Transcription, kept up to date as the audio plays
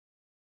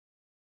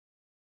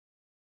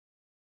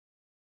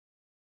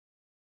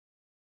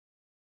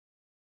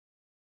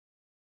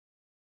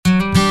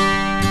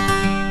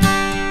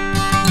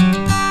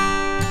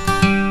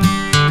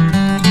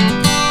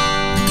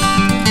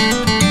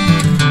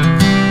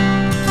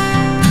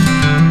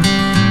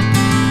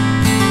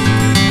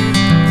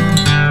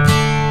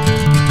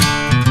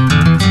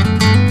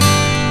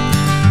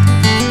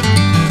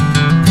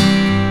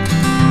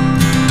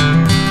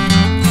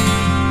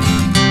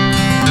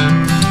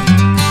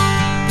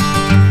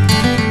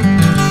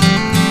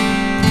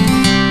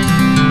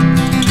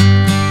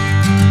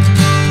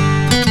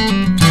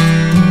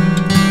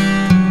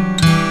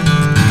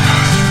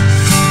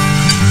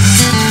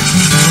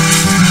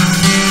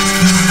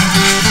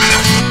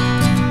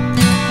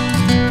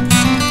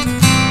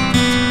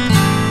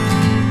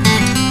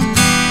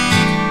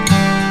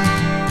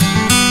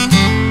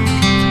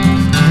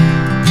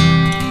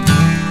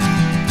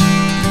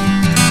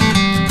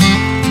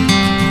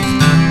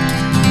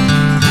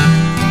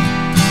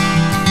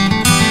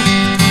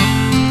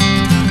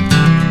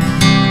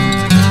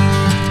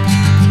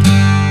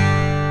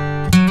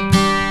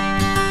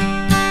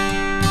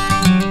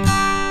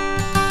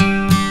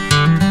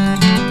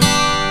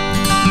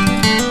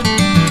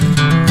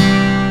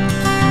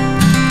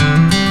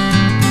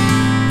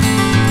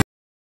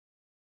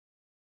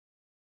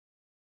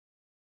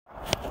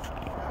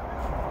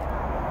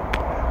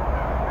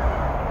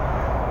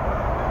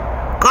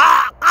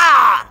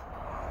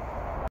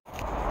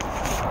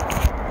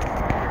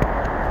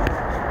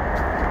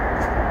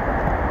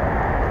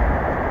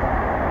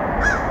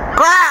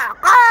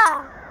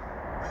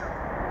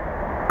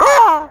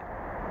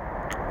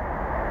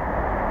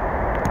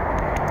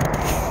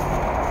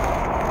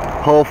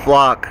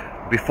flock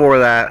before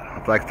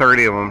that, like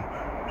 30 of them,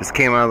 just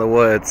came out of the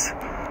woods.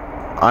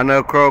 I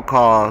know crow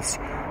calls,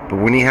 but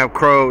when you have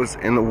crows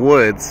in the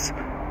woods,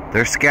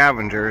 they're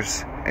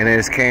scavengers, and they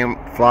just came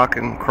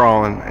flocking,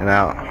 crawling, and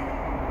out.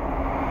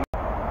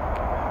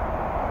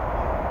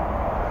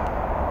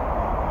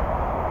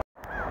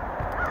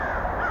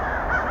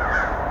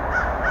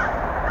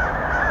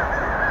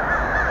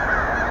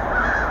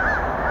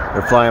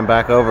 They're flying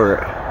back over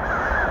it.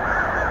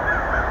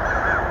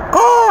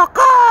 Caw,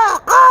 caw,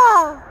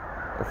 caw.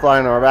 They're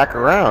flying back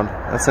around.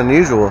 That's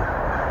unusual.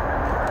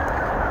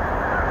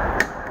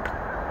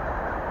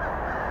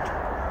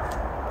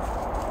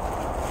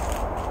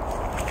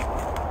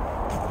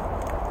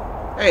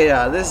 Hey,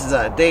 this is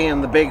Dan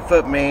the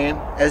Bigfoot Man.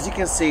 As you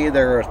can see,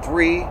 there are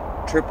 3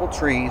 triple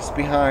trees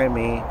behind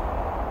me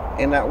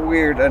in that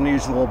weird,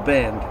 unusual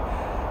bend.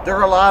 There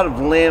are a lot of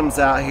limbs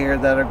out here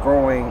that are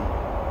growing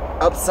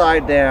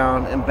upside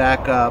down and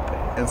back up,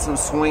 and some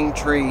swing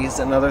trees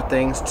and other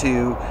things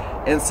too,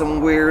 and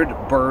some weird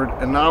bird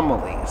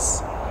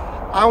anomalies.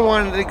 I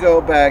wanted to go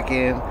back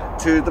in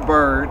to the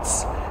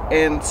birds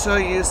and show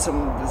you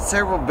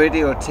several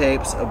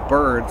videotapes of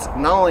birds,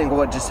 not only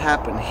what just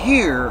happened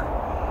here,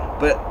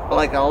 but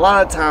like a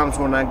lot of times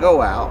when I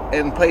go out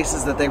in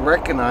places that they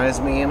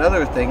recognize me and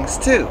other things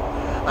too.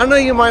 I know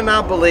you might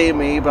not believe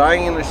me, but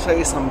I'm going to show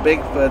you some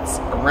Bigfoots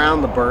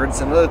around the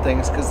birds and other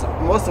things, because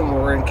most of them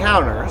were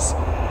encounters.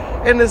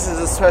 And this is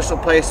a special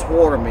place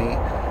for me.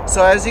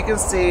 So as you can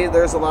see,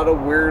 there's a lot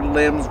of weird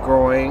limbs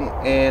growing,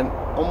 and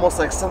almost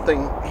like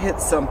something hit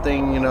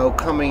something, you know,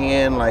 coming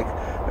in. Like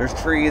there's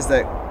trees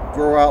that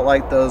grow out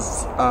like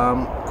those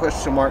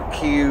question mark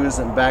Qs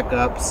and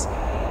backups,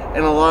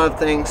 and a lot of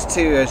things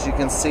too, as you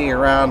can see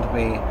around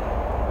me.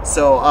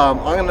 So I'm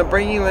going to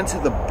bring you into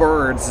the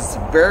birds. It's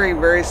very,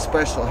 very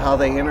special how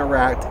they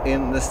interact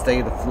in the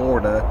state of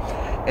Florida,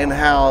 and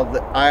how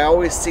I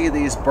always see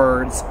these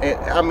birds.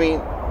 I mean,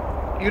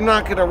 you're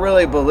not going to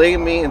really believe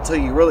me until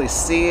you really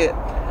see it.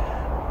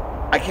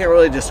 I can't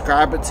really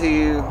describe it to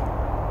you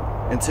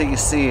until you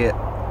see it,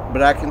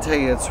 but I can tell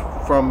you it's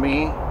from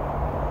me,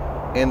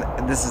 and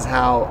this is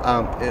how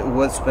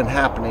what's been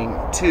happening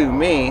to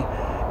me,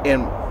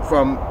 and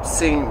from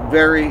seeing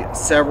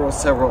several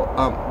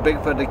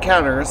Bigfoot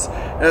encounters.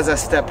 As I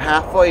step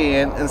halfway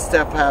in and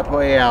step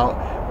halfway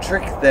out,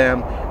 trick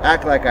them,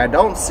 act like I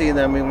don't see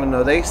them even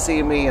though they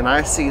see me and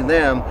I see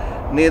them.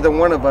 Neither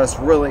one of us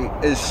really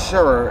is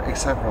sure,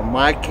 except for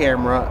my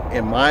camera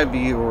and my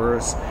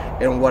viewers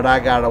and what I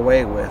got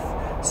away with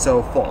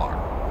so far.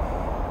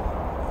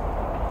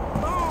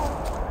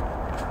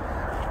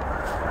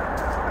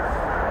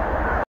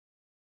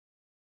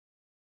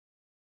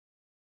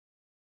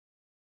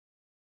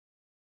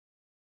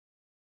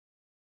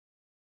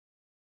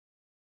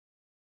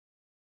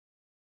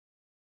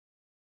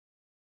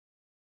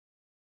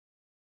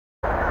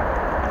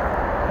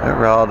 They're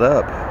riled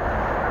up.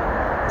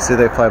 See,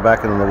 they fly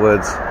back into the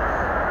woods.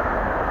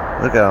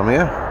 Look at them,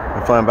 yeah.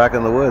 They're flying back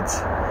in the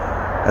woods.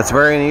 That's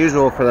very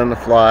unusual for them to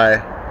fly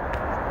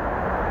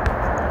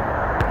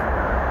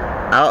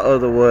out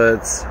of the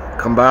woods,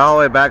 come all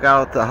the way back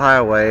out the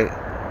highway,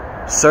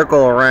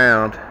 circle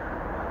around,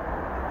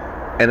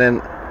 and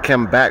then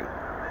come back.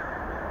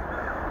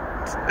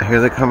 Here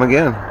they come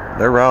again.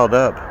 They're riled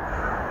up.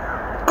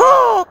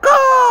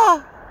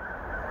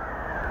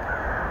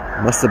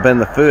 Must have been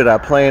the food I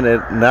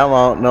planted. No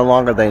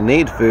longer they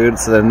need food,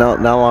 so they're no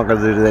longer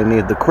do they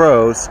need the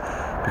crows,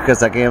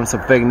 because I gave them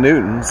some fig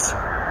Newtons.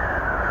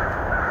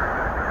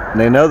 And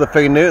they know the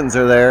fig Newtons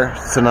are there,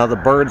 so now the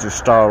birds are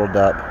startled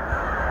up.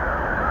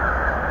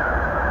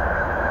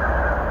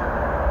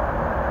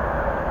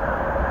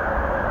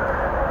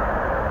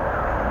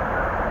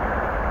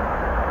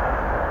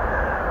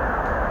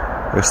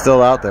 They're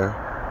still out there.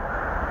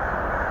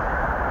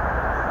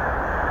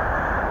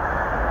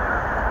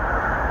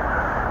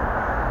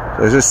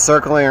 They're just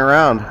circling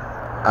around.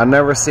 I've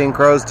never seen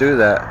crows do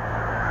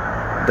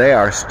that. They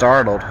are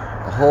startled.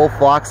 Whole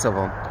flocks of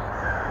them.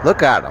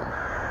 Look at them.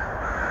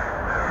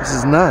 This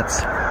is nuts.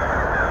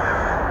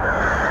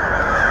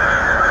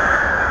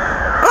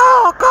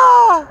 Caw,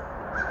 caw.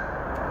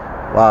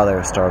 Wow,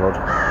 they're startled.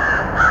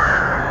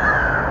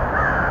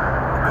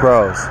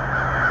 Crows.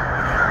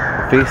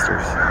 The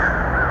feasters.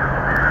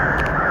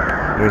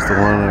 There's the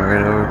one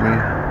right over me.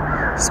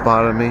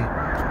 Spotted me.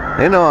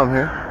 They know I'm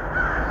here.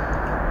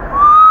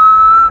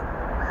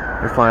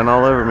 They're flying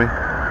all over me.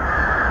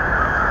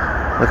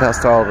 Look how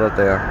startled up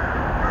they are.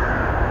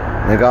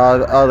 They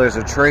got, oh, there's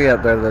a tree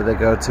up there that they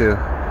go to.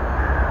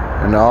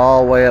 And they're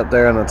all way up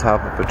there on the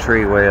top of a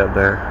tree way up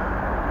there.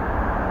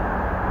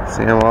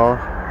 See them all?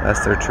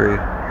 That's their tree.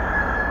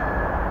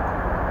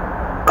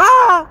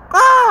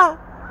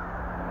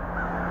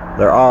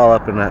 They're all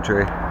up in that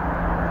tree.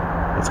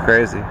 It's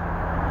crazy.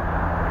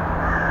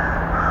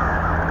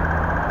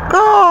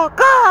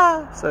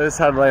 So I just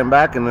had to lay them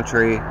back in the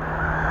tree.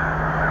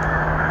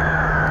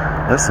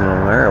 Listen to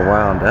them, they're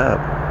wound up.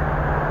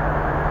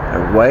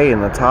 They're way in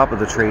the top of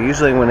the tree.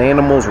 Usually when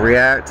animals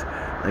react,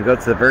 they go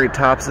to the very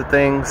tops of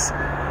things.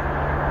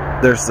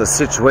 there's a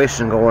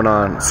situation going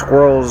on.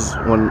 Squirrels,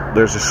 when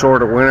there's a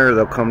shorter winter,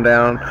 they'll come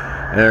down,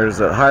 and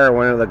there's a higher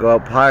winter, they'll go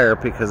up higher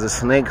because the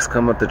snakes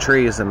come up the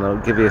trees and they'll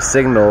give you a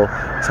signal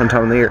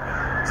sometime in the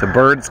year. So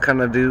birds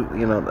kind of do,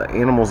 you know, the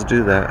animals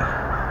do that.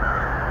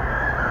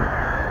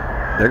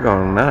 They're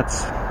going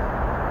nuts.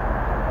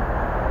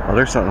 Oh,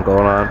 there's something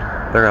going on.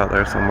 They're out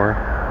there somewhere.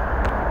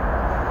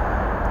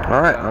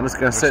 Alright, I'm just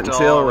going to sit and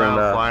chill and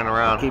flying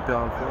around. Keep you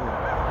on film.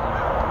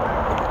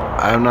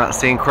 I'm not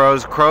seeing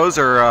crows. Crows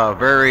are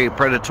very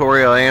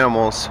predatory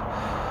animals.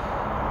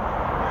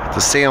 To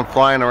see them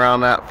flying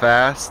around that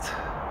fast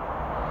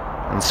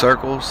in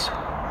circles,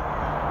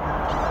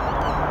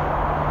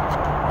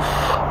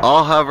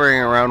 all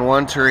hovering around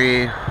one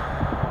tree,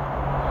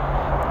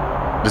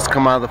 just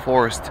come out of the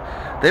forest.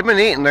 They've been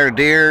eating their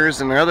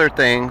deers and other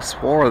things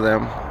for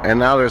them, and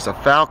now there's a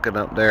falcon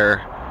up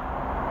there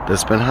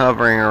that's been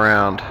hovering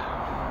around.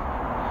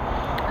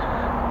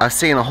 I've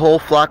seen a whole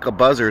flock of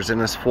buzzards in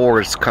this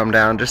forest come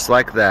down just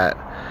like that.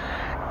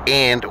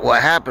 And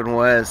what happened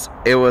was,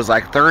 it was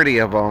like 30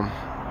 of them.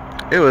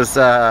 It was,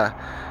 my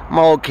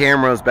old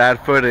camera was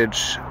bad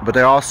footage, but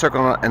they all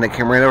circled and they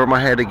came right over my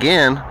head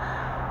again.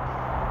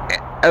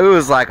 It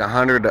was like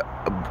 100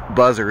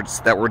 buzzards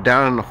that were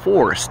down in the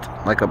forest.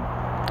 Like a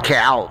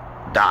cow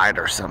died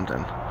or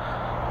something.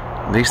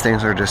 These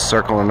things are just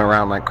circling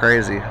around like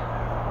crazy.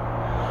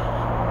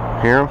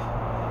 Hear them?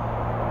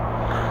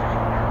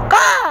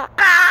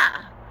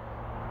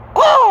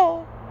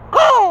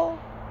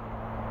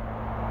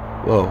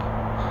 Whoa.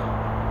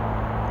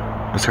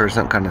 I just heard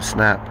some kind of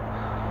snap.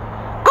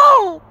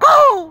 Go!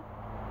 Go!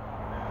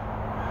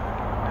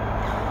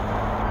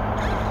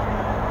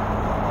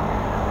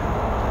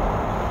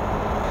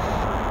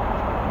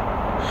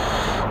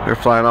 They're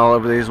flying all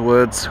over these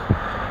woods.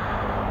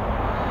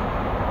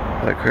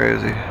 Like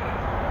crazy.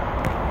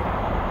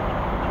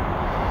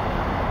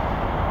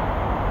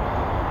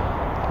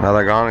 Now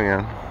they're gone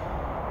again.